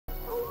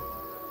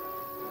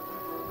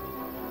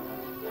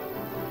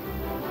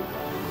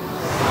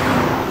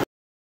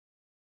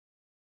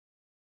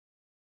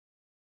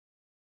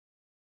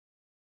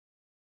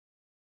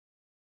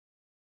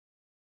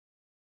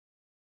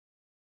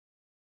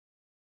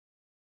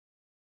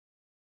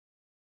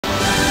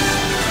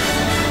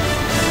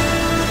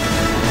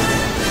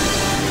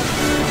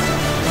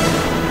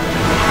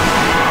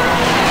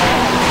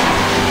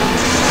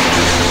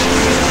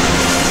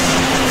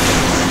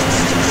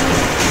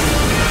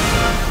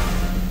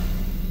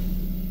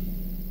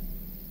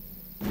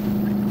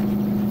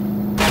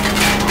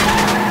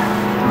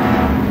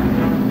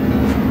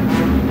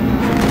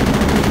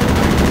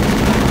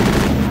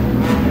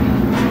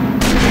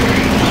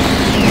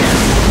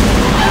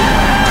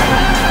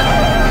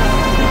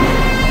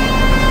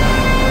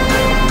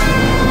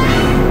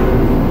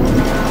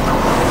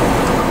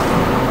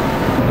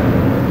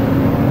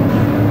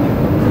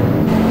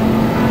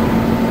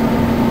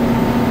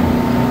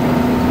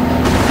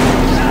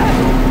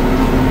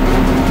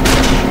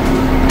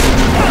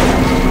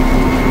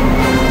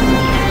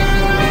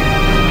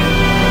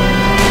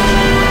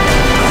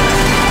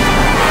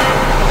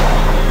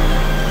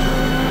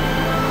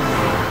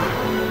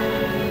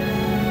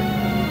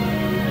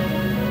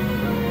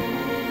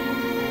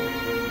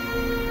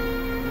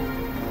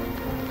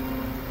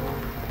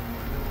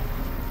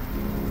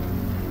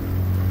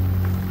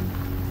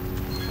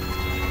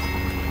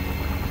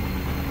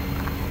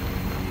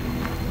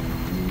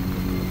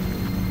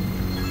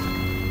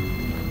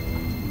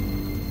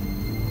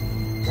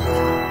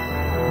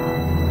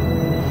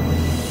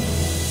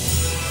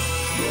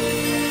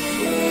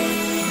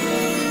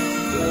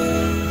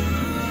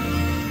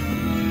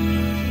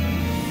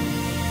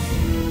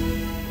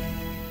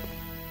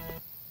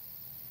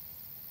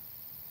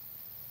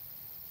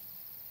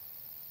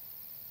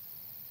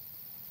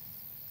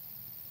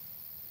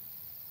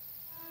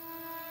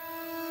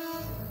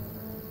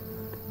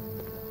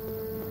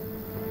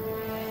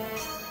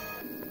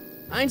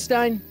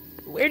Einstein,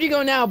 where'd you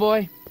go now,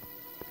 boy?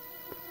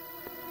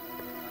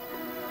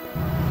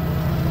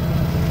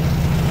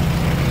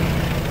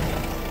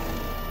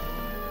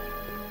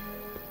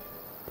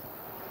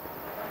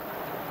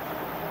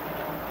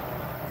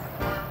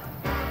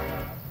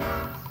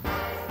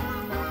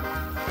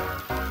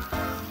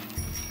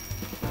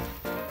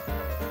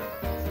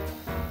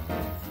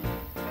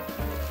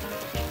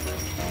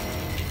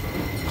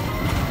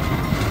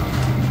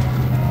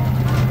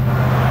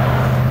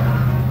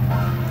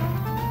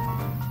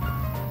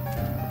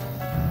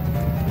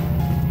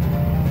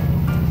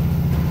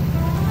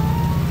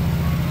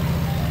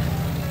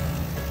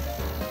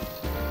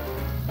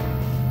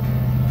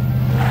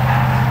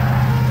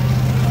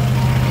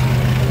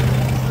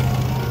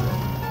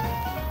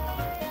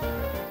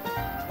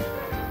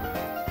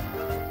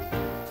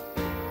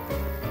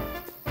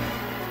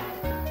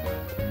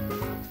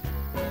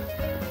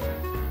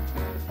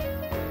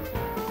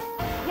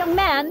 Young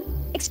man!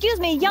 Excuse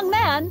me, young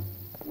man!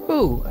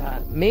 Who,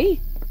 me?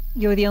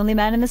 You're the only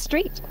man in the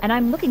street, and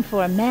I'm looking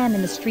for a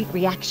man-in-the-street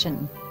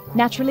reaction.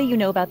 Naturally, you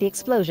know about the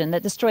explosion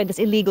that destroyed this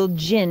illegal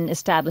gin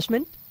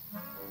establishment.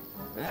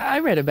 I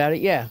read about it,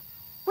 yeah.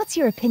 What's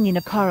your opinion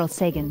of Carl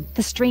Sagan,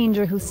 the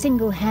stranger who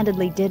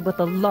single-handedly did what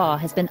the law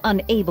has been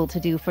unable to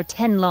do for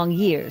 10 long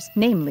years,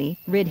 namely,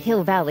 rid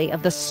Hill Valley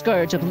of the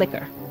scourge of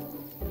liquor?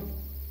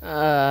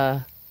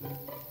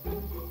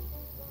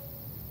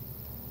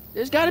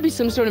 There's gotta be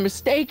some sort of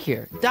mistake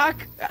here.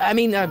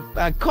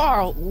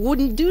 Carl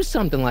wouldn't do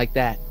something like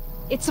that.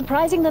 It's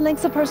surprising the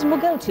lengths a person will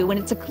go to when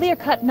it's a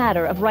clear-cut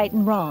matter of right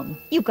and wrong.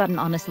 You've got an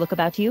honest look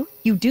about you.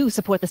 You do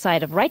support the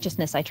side of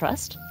righteousness, I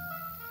trust.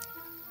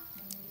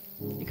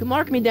 You can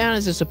mark me down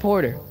as a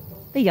supporter.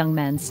 The young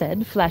man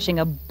said, flashing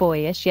a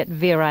boyish yet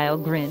virile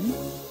grin.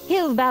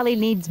 Hill Valley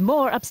needs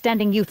more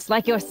upstanding youths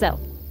like yourself.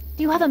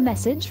 Do you have a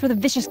message for the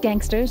vicious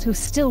gangsters who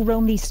still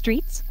roam these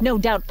streets, no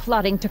doubt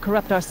plotting to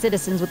corrupt our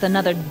citizens with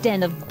another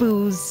den of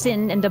booze,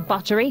 sin, and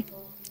debauchery?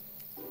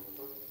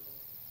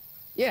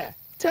 Yeah,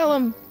 tell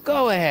them,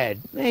 go ahead,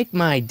 make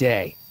my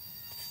day.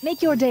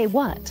 Make your day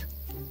what?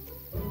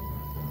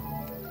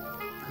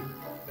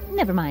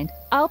 Never mind.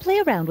 I'll play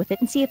around with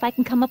it and see if I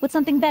can come up with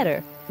something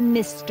better.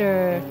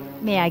 Mr.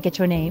 May I get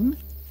your name?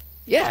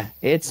 Yeah,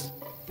 it's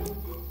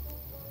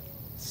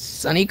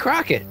Sonny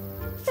Crockett.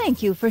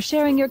 Thank you for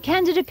sharing your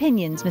candid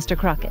opinions, Mr.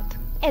 Crockett.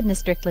 Edna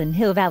Strickland,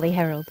 Hill Valley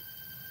Herald.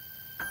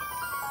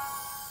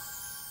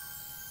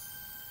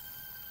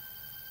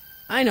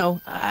 I know.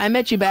 I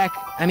met you back.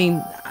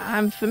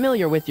 I'm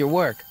familiar with your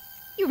work.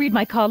 You read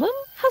my column?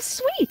 How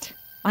sweet!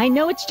 I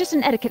know it's just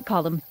an etiquette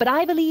column, but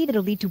I believe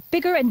it'll lead to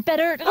bigger and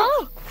better...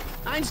 Oh!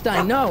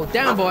 Einstein, no!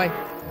 Down, boy!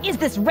 Is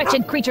this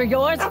wretched creature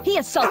yours? He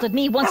assaulted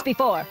me once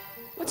before.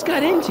 What's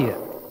got into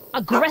you?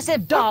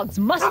 Aggressive dogs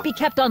must be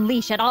kept on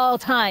leash at all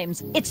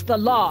times. It's the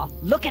law.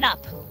 Look it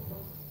up.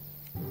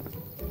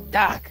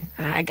 Doc.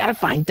 I gotta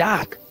find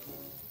Doc.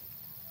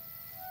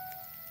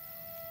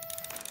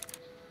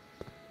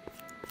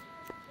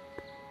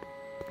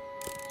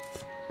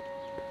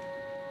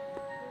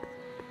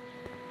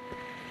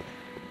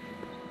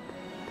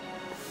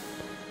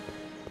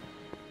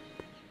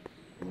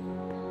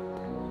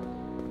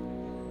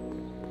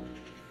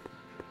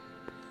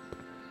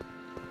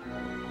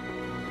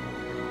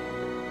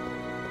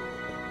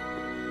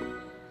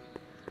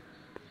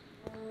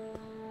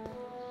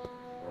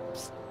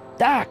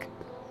 Doc!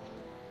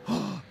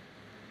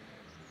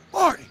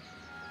 Marty!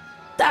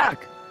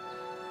 Doc!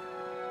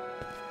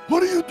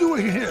 What are you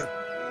doing here?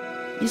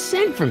 You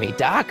sent for me,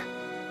 Doc.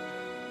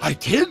 I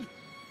did?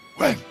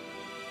 When?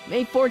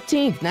 May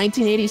 14th,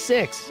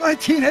 1986.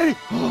 1980?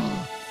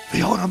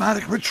 The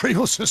automatic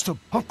retrieval system.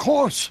 Of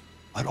course.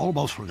 I'd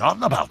almost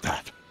forgotten about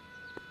that.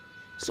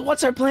 So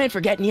what's our plan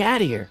for getting you out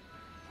of here?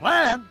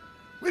 Plan?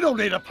 We don't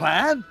need a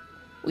plan.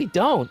 We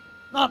don't.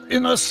 Not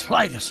in the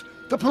slightest.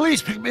 The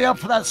police picked me up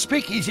for that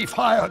speakeasy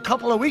fire a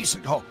couple of weeks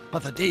ago,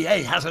 but the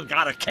DA hasn't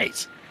got a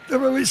case. They're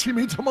releasing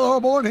me tomorrow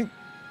morning.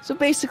 So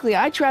basically,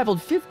 I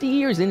traveled 50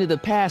 years into the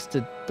past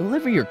to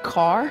deliver your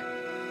car?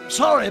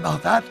 Sorry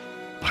about that,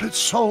 but it's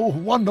so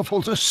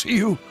wonderful to see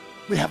you.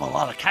 We have a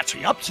lot of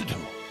catching up to do.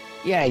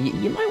 Yeah,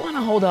 you might want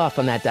to hold off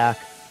on that, Doc.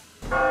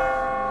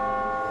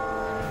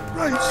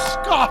 Great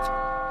Scott!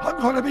 I'm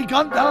going to be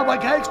gunned down by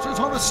gangsters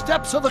on the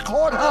steps of the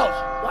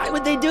courthouse. Why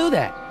would they do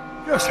that?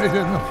 Guess they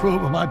didn't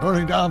approve of my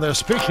burning down their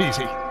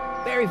speakeasy.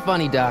 Very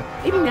funny, Doc.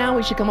 Maybe now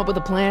we should come up with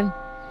a plan?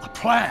 A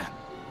plan?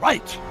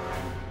 Right.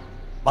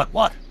 But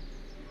what?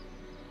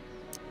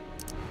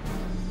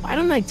 Why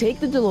don't I take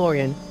the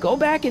Delorean, go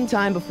back in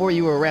time before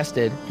you were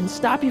arrested, and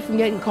stop you from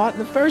getting caught in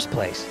the first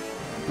place?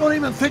 Don't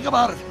even think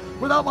about it.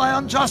 Without my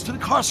unjust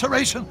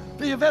incarceration,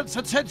 the events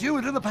that sent you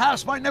into the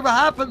past might never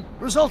happen,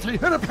 resulting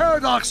in a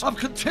paradox of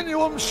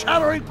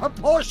continuum-shattering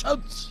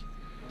proportions.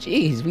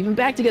 Jeez, we've been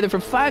back together for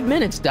 5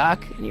 minutes,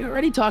 Doc, and you're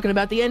already talking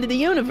about the end of the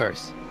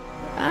universe.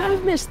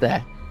 I've missed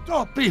that.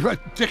 Don't be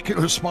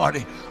ridiculous,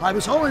 Marty. I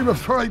was only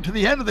referring to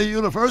the end of the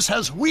universe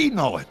as we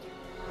know it.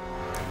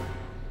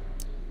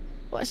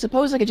 Well, I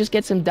suppose I could just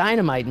get some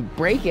dynamite and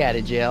break out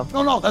of jail.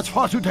 No, that's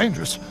far too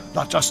dangerous.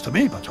 Not just to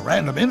me, but to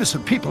random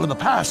innocent people in the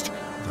past.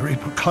 The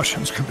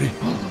repercussions could be...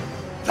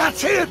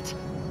 That's it!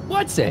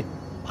 What's it?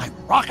 My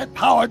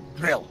rocket-powered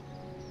drill.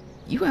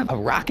 You have a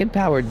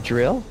rocket-powered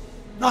drill?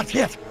 Not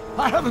yet.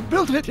 I haven't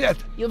built it yet.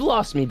 You've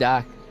lost me,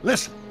 Doc.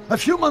 Listen, a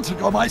few months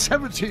ago, my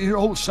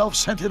 17-year-old self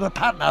sent in a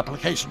patent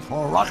application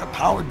for a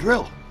rocket-powered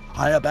drill.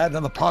 I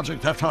abandoned the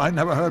project after I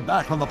never heard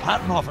back from the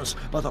patent office,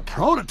 but the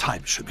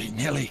prototype should be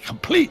nearly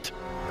complete.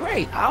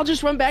 Great, I'll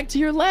just run back to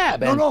your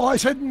lab and... No, I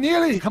said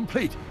nearly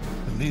complete.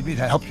 You'll need me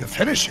to help you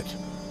finish it.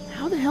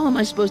 How the hell am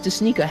I supposed to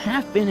sneak a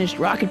half-finished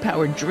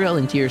rocket-powered drill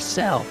into your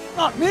cell?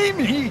 Not me!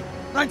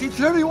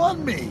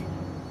 1931 me!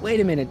 Wait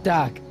a minute,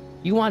 Doc.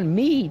 You want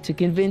me to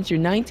convince your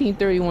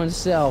 1931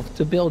 self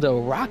to build a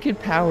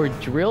rocket-powered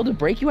drill to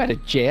break you out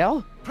of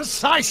jail?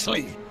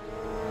 Precisely!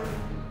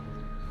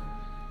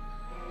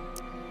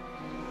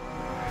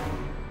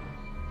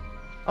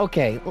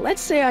 Okay,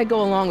 let's say I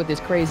go along with this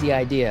crazy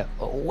idea.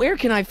 Where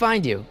can I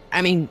find you?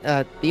 I mean,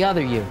 the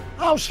other you.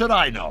 How should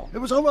I know? It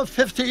was over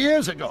 50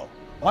 years ago.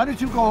 Why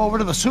don't you go over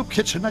to the soup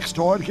kitchen next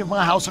door and give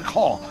my house a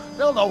call?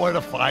 They'll know where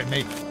to find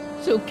me.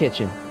 Soup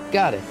kitchen.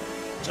 Got it.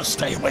 Just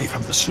stay away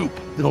from the soup.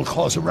 It'll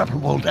cause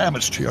irreparable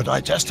damage to your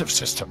digestive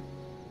system.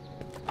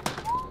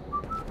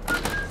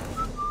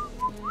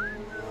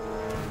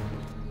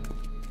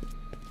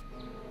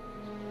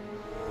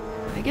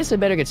 I guess I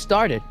better get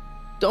started.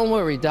 Don't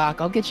worry,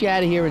 Doc. I'll get you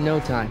out of here in no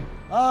time.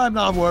 I'm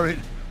not worried.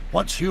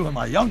 Once you and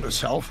my younger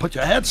self put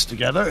your heads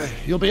together,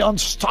 you'll be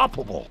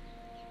unstoppable.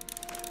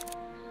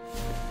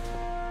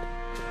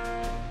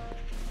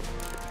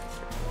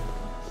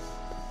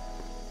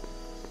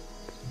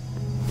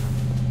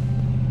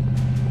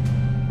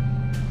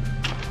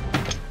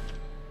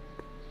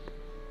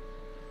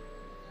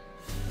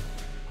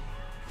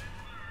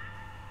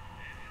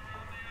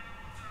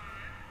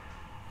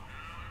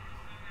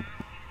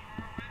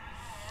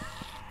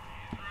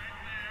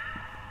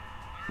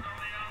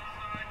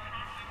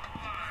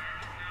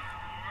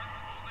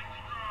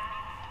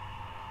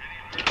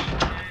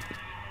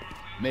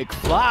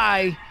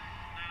 McFly!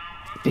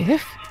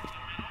 Biff?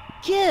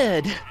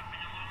 Kid!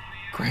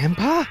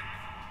 Grandpa?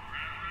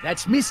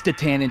 That's Mr.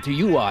 Tannen to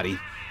you, Artie.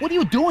 What are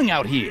you doing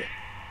out here?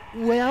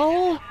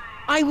 Well,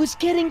 I was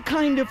getting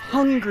kind of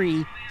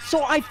hungry,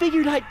 so I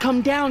figured I'd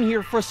come down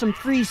here for some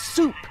free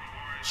soup.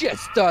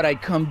 Just thought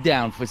I'd come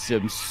down for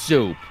some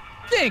soup.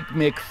 Think,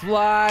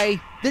 McFly.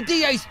 The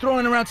DA's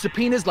throwing around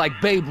subpoenas like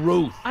Babe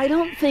Ruth. I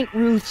don't think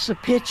Ruth's a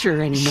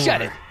pitcher anymore.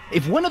 Shut it!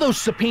 If one of those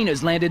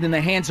subpoenas landed in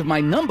the hands of my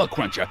number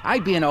cruncher,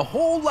 I'd be in a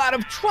whole lot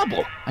of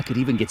trouble. I could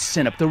even get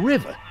sent up the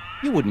river.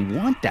 You wouldn't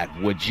want that,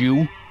 would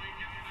you?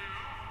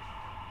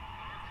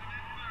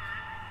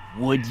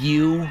 Would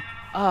you?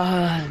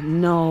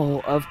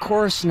 No, of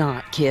course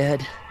not,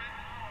 kid.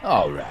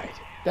 All right,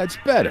 that's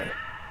better.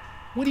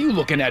 What are you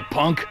looking at,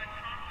 punk?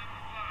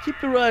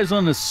 Keep your eyes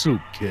on the soup,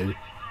 kid.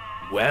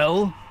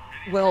 Well,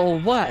 Well,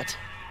 what?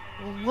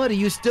 what are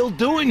you still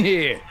doing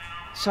here?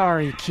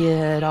 Sorry,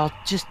 kid. I'll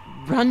just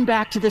run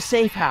back to the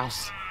safe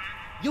house.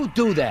 You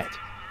do that.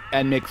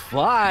 And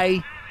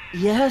McFly,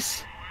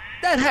 Yes?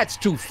 that hat's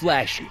too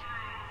flashy.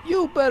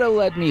 You better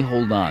let me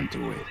hold on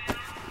to it.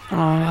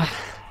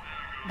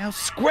 Now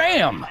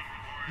scram!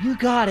 You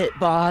got it,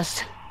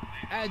 boss.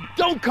 And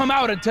don't come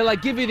out until I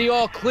give you the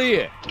all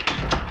clear.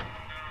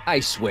 I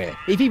swear,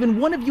 if even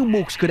one of you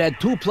mooks could add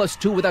 2 +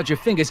 2 without your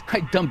fingers,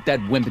 I'd dump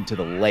that wimp into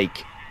the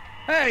lake.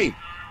 Hey!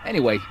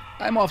 Anyway,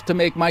 I'm off to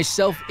make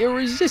myself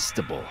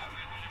irresistible.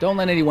 Don't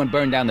let anyone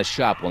burn down the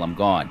shop while I'm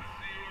gone.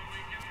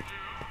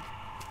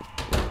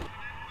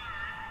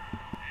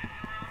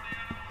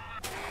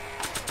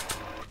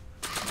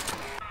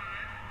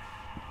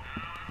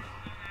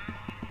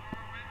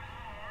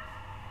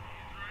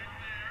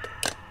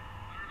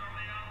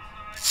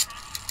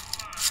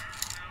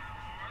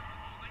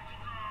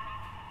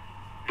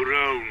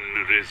 Brown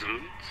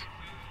residence?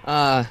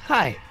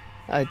 Hi.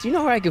 Do you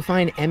know where I can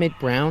find Emmett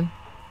Brown?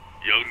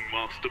 Young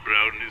Master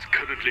Brown is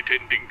currently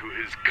tending to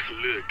his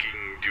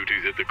clerking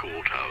duties at the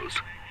courthouse.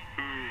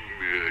 Who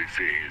may I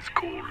say is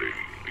calling?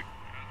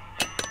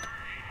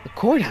 The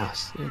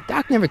courthouse?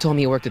 Doc never told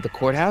me he worked at the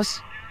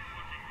courthouse.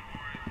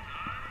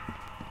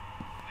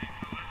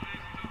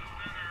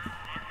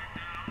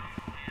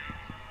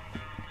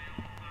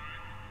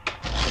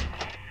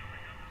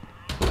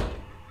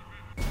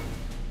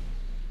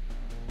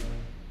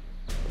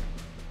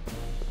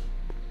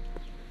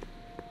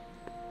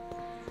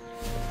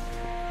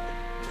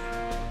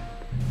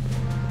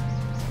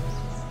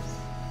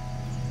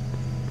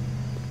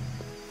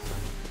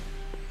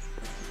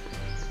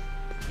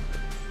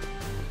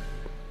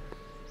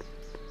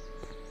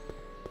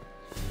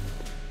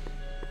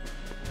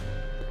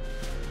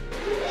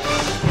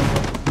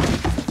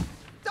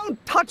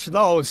 Touch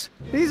those.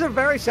 These are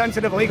very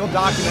sensitive legal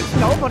documents.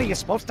 Nobody is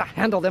supposed to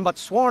handle them but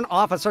sworn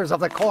officers of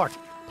the court.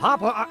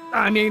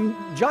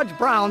 Judge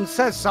Brown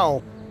says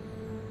so.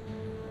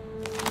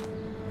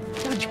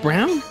 Judge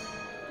Brown?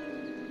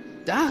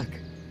 Doc.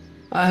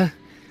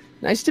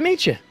 Nice to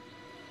meet you.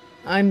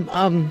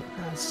 I'm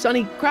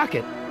Sonny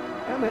Crockett.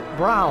 Emmett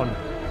Brown.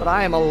 But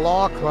I am a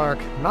law clerk,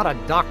 not a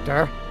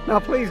doctor. Now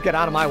please get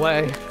out of my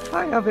way.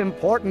 I have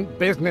important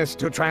business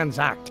to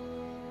transact.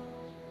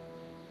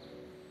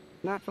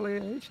 Naturally,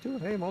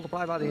 H2A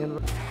multiplied by the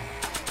inverse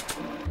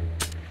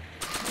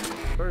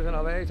version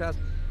of H as...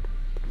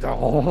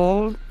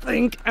 Don't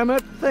think,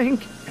 Emmett,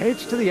 think.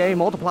 H to the A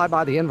multiplied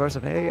by the inverse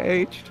of A.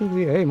 H to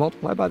the A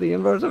multiplied by the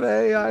inverse of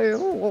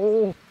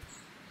A.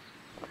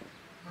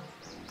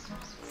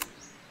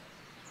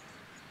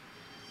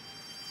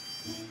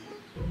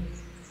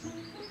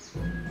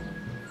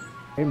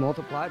 A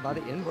multiplied by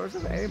the inverse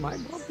of A might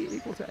well be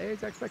equal to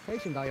A's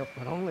expectation value,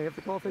 but only if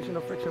the coefficient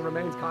of friction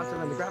remains constant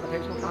and the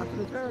gravitational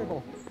constant is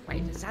variable.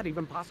 Wait, is that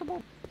even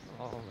possible?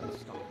 Oh,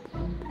 let's stop.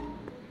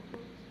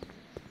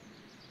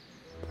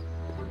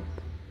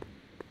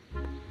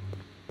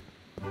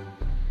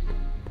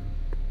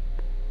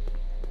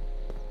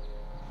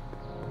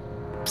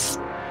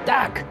 Psst,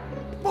 Doc!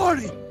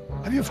 Marty,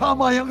 have you found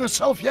my younger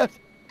self yet?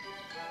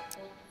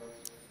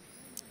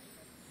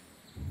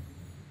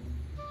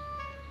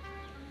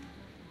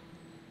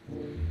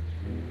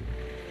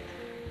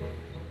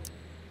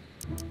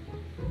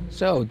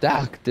 So,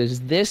 Doc, does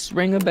this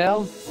ring a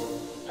bell?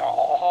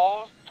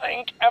 Oh,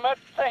 think, Emmett,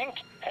 think.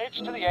 H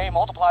to the A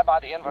multiplied by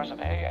the inverse of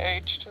A.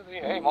 H to the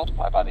A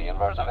multiplied by the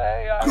inverse of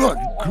A. Good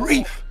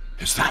grief!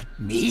 Is that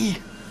me?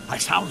 I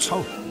sound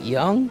so...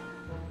 Young?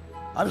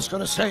 I was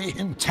gonna say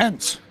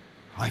intense.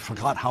 I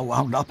forgot how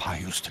wound up I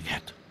used to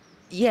get.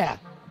 Yeah,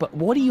 but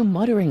what are you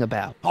muttering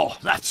about? Oh,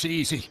 that's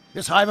easy.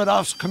 It's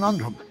Ivanov's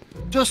conundrum.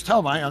 Just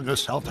tell my younger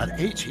self that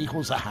H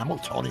equals a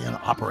Hamiltonian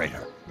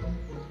operator.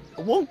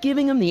 Won't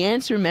giving him the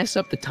answer mess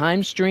up the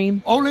time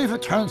stream? Only if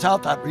it turns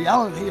out that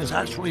reality is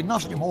actually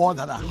nothing more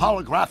than a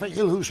holographic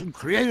illusion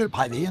created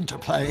by the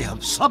interplay of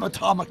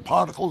subatomic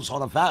particles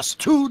on a vast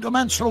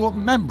two-dimensional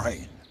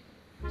membrane.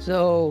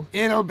 So...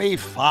 It'll be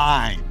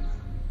fine.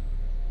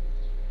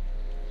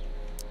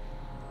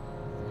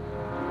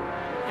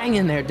 hang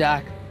in there,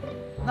 Doc.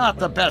 Not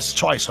the best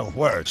choice of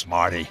words,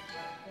 Marty.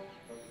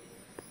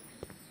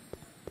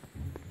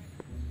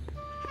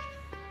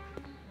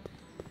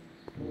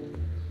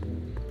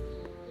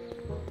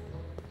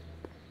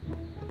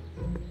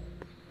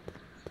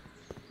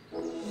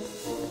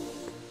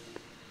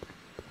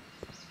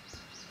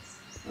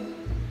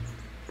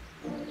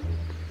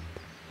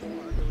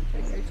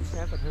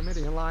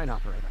 Hermitian line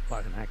operator.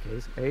 But in that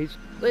case, H.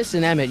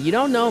 Listen, Emmett, you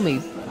don't know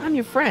me. I'm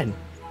your friend.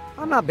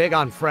 I'm not big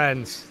on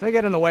friends. They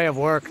get in the way of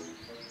work.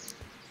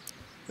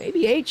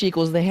 Maybe H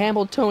equals the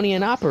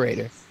Hamiltonian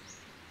operator.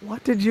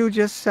 What did you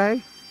just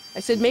say? I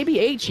said maybe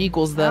H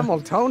equals the...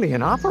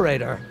 Hamiltonian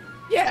operator?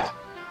 Yeah.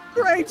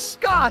 Great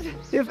Scott!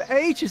 If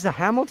H is a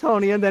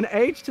Hamiltonian, then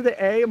H to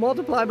the A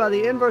multiplied by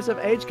the inverse of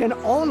H can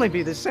only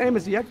be the same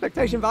as the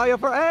expectation value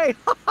for A.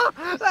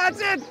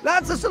 That's it!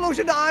 That's the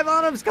solution to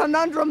Ivanov's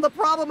conundrum, the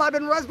problem I've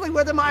been wrestling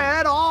with in my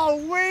head all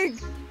week!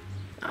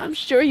 I'm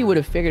sure you would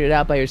have figured it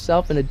out by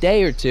yourself in a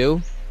day or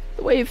two.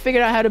 The way you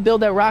figured out how to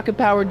build that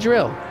rocket-powered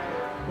drill.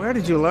 Where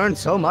did you learn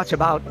so much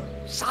about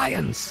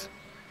science?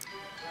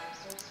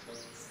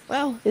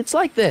 Well, it's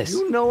like this.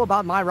 You know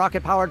about my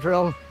rocket-powered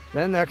drill?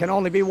 Then there can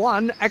only be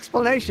one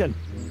explanation.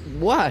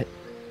 What?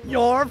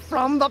 You're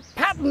from the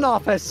patent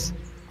office.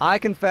 I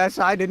confess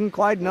I didn't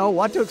quite know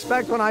what to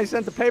expect when I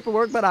sent the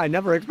paperwork, but I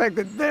never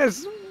expected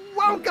this.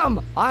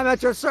 Welcome! I'm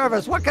at your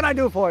service. What can I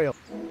do for you?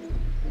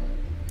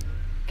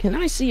 Can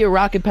I see your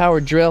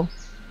rocket-powered drill?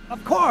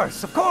 Of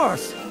course, of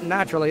course.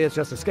 Naturally, it's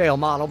just a scale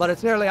model, but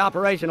it's nearly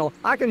operational.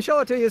 I can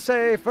show it to you,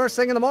 say, first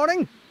thing in the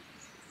morning?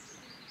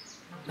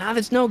 Nah,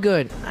 that's no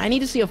good. I need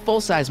to see a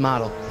full-size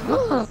model.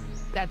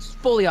 That's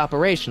fully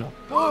operational.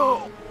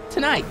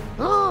 Tonight.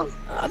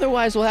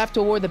 Otherwise, we'll have to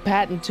award the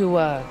patent to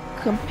a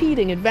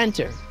competing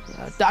inventor,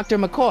 Dr.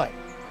 McCoy.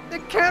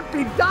 It can't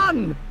be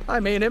done! I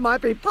mean, it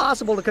might be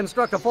possible to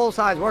construct a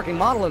full-size working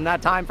model in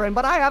that time frame,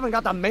 but I haven't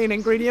got the main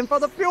ingredient for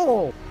the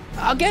fuel.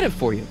 I'll get it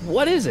for you.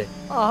 What is it?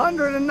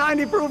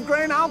 190 proof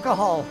grain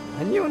alcohol.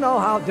 And you know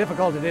how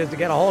difficult it is to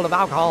get a hold of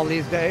alcohol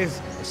these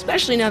days.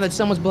 Especially now that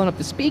someone's blown up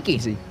the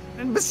speakeasy.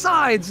 And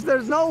besides,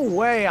 there's no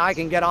way I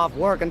can get off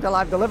work until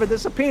I've delivered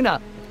this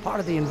subpoena. It's part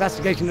of the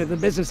investigation into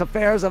the business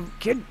affairs of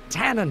Kid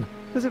Tannen.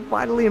 Is it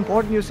vitally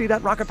important you see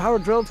that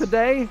rocket-powered drill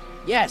today?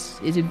 Yes.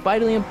 Is it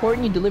vitally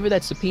important you deliver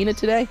that subpoena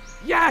today?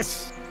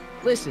 Yes!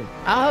 Listen,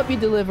 I'll help you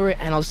deliver it,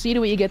 and I'll see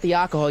to it you get the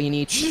alcohol you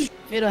need.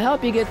 It'll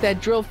help you get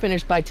that drill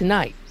finished by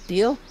tonight.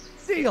 Deal?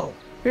 Deal.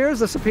 Here's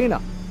the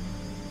subpoena.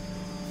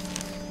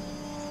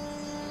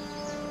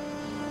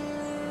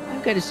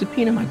 I've got to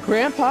subpoena my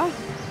grandpa?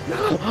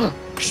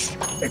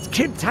 It's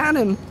Kid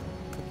Tannen.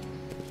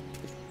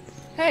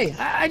 Hey,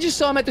 I just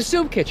saw him at the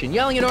soup kitchen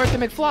yelling at Arthur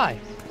McFly.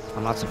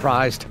 I'm not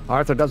surprised.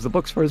 Arthur does the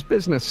books for his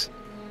business.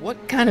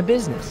 What kind of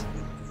business?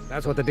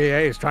 That's what the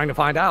DA is trying to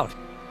find out.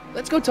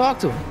 Let's go talk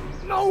to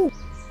him. No!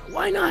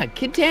 Why not?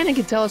 Kid Tannen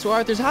can tell us where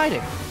Arthur's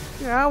hiding.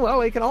 Yeah,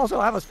 well, he can also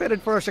have us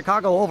fitted for a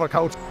Chicago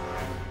overcoat.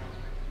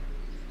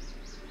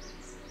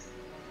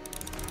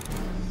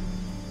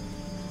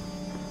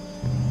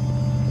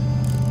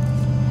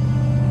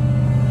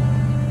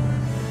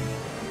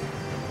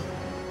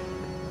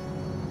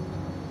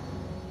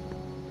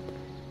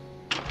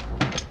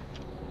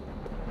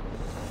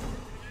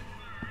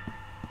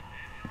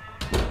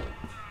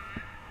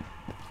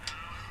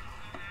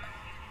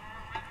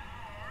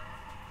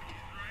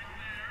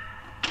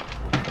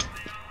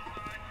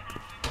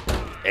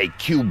 Hey,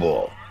 cue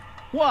ball.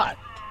 What?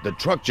 The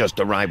truck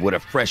just arrived with a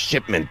fresh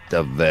shipment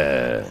of,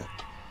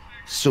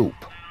 soup.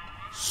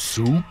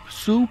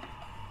 Soup?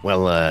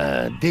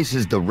 Well, this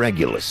is the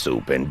regular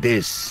soup, and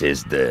this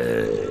is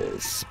the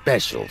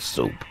special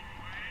soup.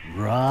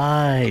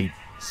 Right.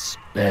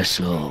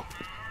 Special.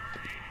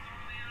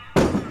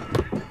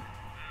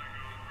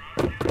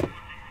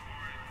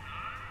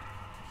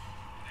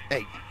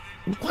 Hey,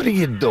 what are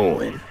you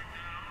doing?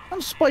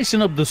 I'm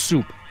spicing up the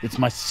soup. It's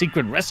my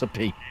secret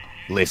recipe.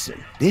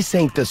 Listen, this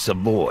ain't the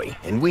Savoy,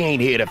 and we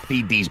ain't here to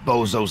feed these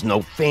bozos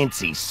no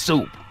fancy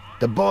soup.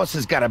 The boss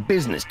has got a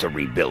business to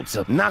rebuild,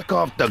 so knock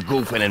off the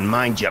goofing and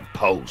mind your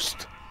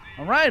post.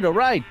 All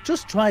right.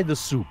 Just try the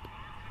soup.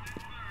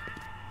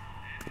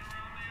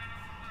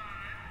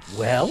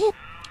 Well?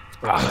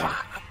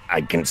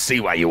 I can see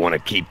why you want to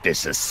keep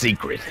this a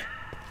secret.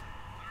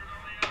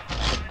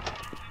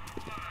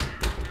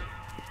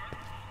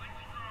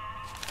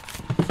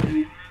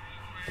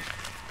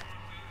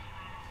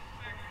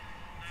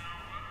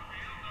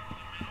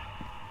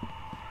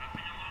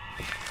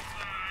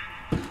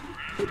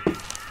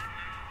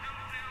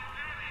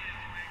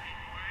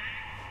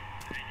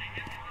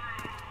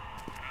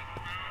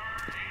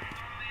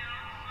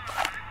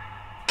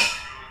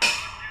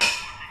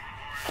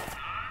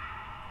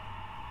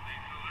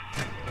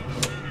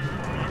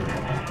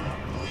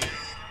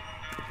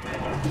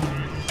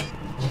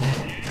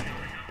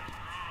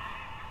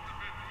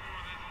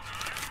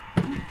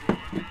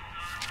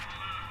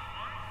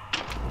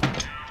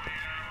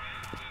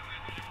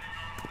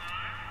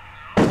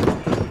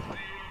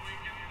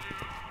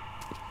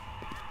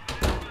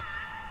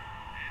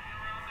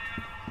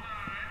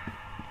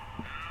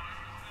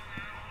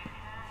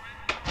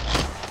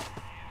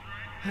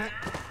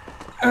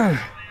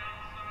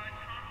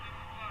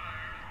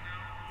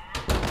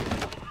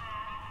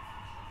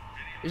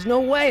 There's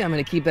no way I'm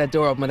gonna keep that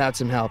door open without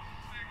some help.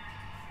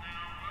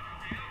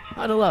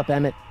 Huddle up,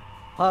 Emmett.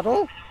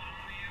 Huddle?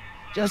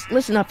 Just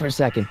listen up for a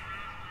second.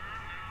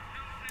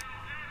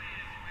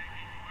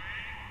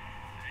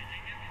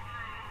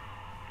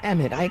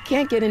 Emmett, I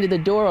can't get into the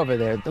door over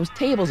there. Those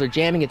tables are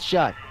jamming it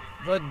shut.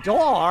 The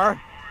door?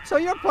 So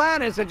your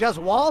plan is to just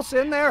waltz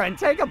in there and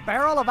take a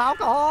barrel of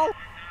alcohol?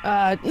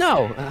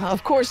 No,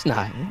 of course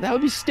not. That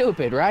would be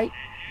stupid, right?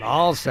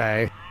 I'll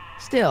say.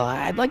 Still,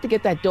 I'd like to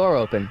get that door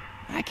open.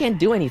 I can't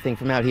do anything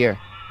from out here.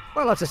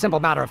 Well, it's a simple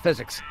matter of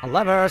physics. A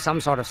lever,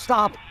 some sort of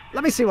stop.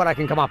 Let me see what I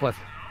can come up with.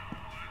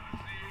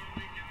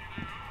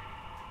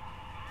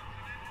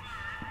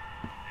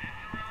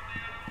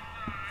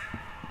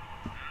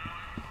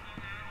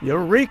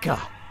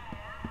 Eureka!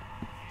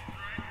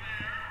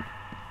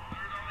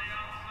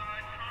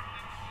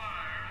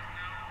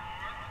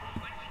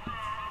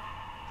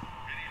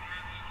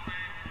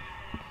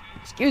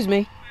 Excuse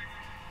me.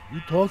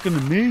 You talking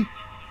to me?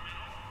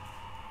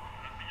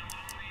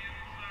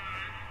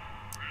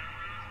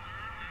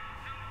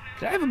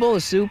 Could I have a bowl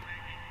of soup?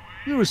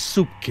 You're a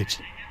soup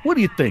kitchen. What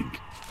do you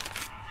think?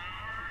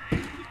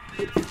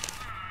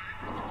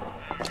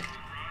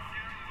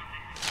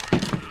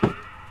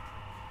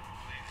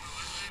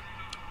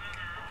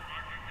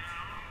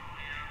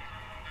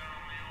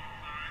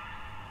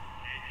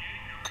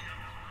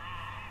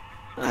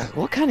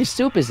 What kind of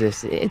soup is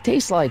this? It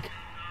tastes like...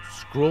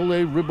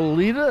 Scrolle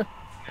ribolita?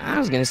 I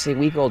was gonna say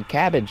week-old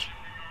cabbage.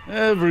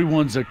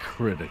 Everyone's a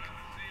critic.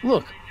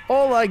 Look,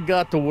 all I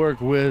got to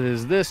work with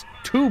is this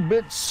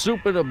 2-bit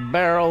soup in a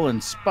barrel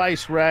and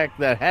spice rack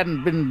that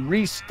hadn't been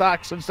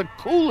restocked since the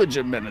Coolidge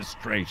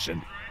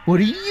administration. What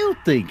do you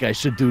think I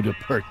should do to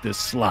perk this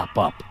slop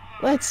up?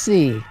 Let's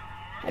see.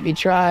 Have you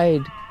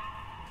tried...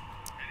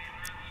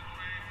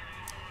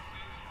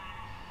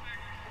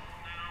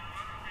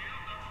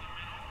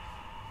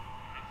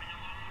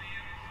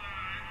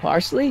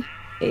 parsley?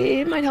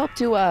 It might help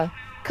to,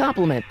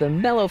 complement the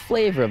mellow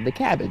flavor of the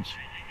cabbage.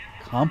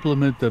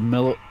 Compliment the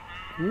mellow...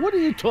 What are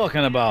you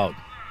talking about?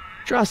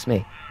 Trust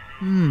me.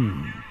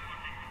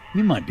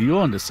 You might be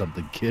onto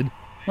something, kid.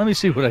 Let me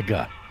see what I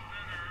got.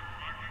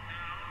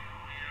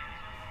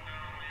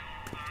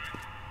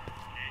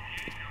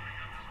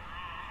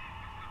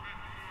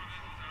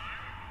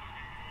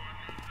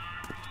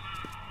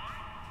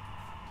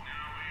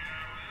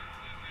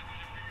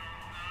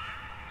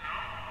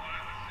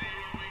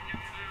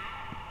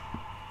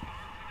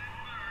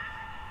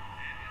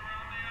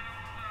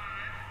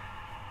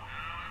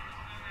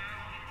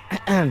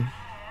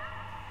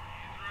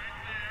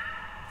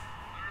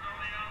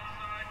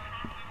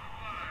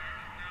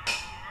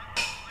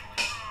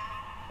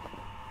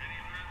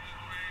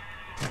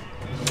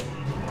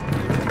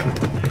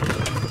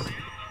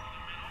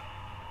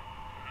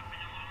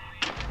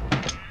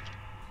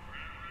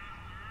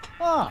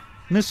 Ah,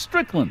 Miss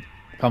Strickland.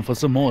 Come for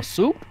some more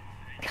soup?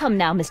 Come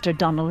now, Mr.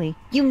 Donnelly.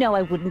 You know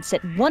I wouldn't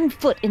set one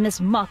foot in this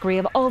mockery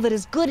of all that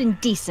is good and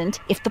decent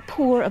if the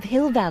poor of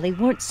Hill Valley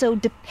weren't so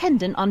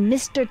dependent on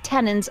Mr.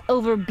 Tannen's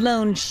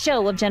overblown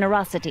show of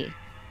generosity.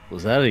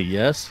 Was that a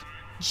yes?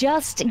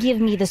 Just give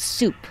me the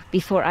soup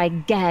before I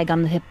gag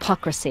on the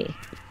hypocrisy.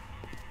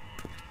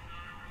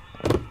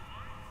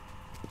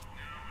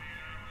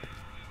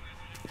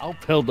 I'll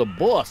tell the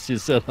boss you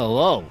said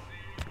hello.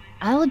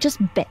 I'll just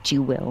bet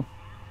you will.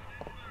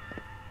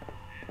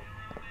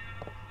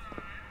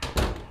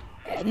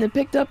 Edna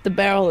picked up the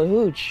barrel of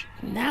hooch.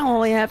 Now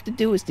all I have to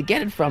do is to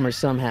get it from her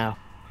somehow.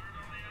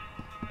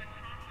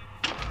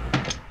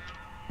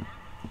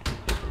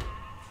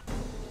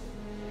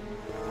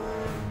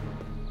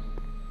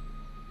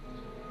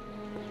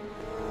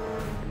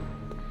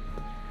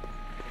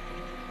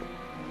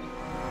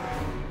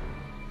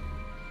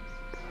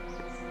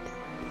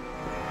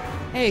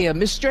 Hey,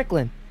 Miss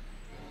Strickland.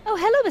 Oh,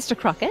 hello, Mr.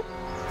 Crockett.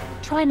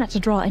 Try not to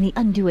draw any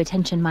undue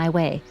attention my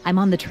way. I'm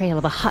on the trail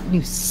of a hot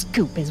new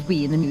scoop, as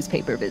we in the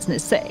newspaper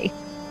business say.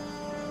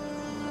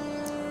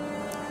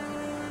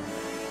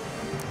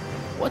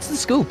 What's the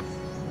scoop?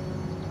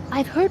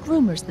 I've heard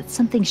rumors that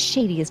something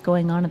shady is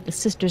going on at the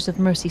Sisters of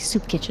Mercy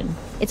soup kitchen.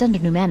 It's under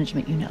new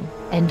management, you know.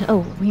 And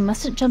oh, we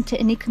mustn't jump to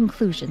any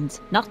conclusions,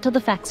 not till the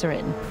facts are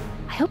in.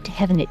 I hope to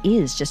heaven it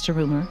is just a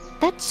rumor.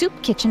 That soup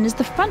kitchen is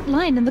the front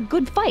line in the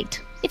good fight.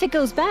 If it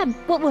goes bad,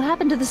 what will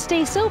happen to the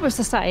Stay Sober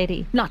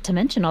Society? Not to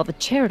mention all the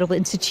charitable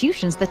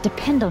institutions that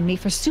depend on me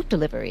for soup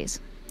deliveries.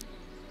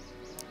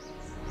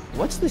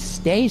 What's the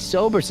Stay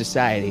Sober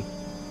Society?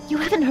 You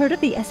haven't heard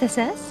of the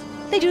SSS?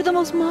 They do the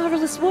most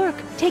marvelous work,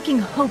 taking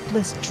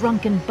hopeless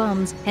drunken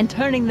bums and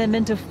turning them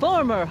into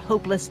former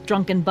hopeless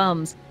drunken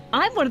bums.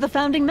 I'm one of the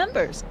founding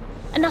members.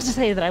 And not to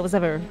say that I was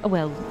ever,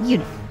 well, you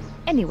know.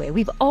 Anyway,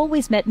 we've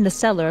always met in the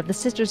cellar of the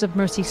Sisters of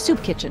Mercy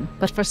soup kitchen,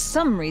 but for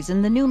some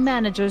reason the new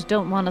managers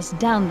don't want us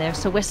down there,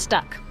 so we're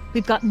stuck.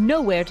 We've got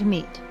nowhere to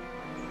meet.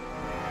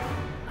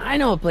 I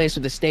know a place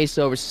where the Stay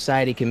Sober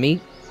Society can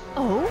meet.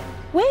 Oh?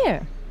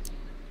 Where?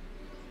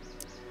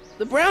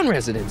 The Brown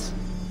residence.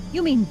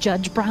 You mean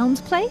Judge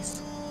Brown's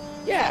place?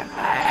 Yeah,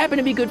 I happen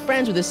to be good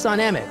friends with his son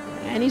Emmett,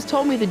 and he's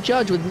told me the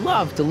judge would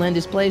love to lend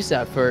his place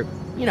out for,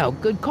 you know,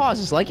 good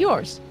causes like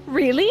yours.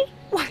 Really?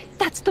 Why,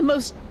 that's the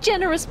most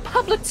generous,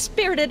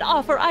 public-spirited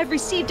offer I've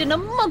received in a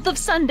month of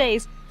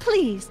Sundays.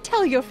 Please,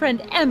 tell your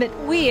friend Emmett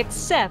we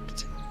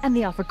accept. And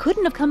the offer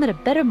couldn't have come at a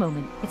better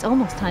moment. It's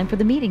almost time for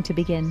the meeting to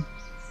begin.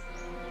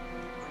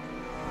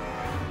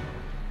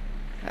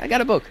 I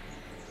got a book.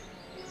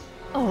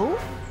 Oh?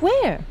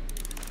 Where?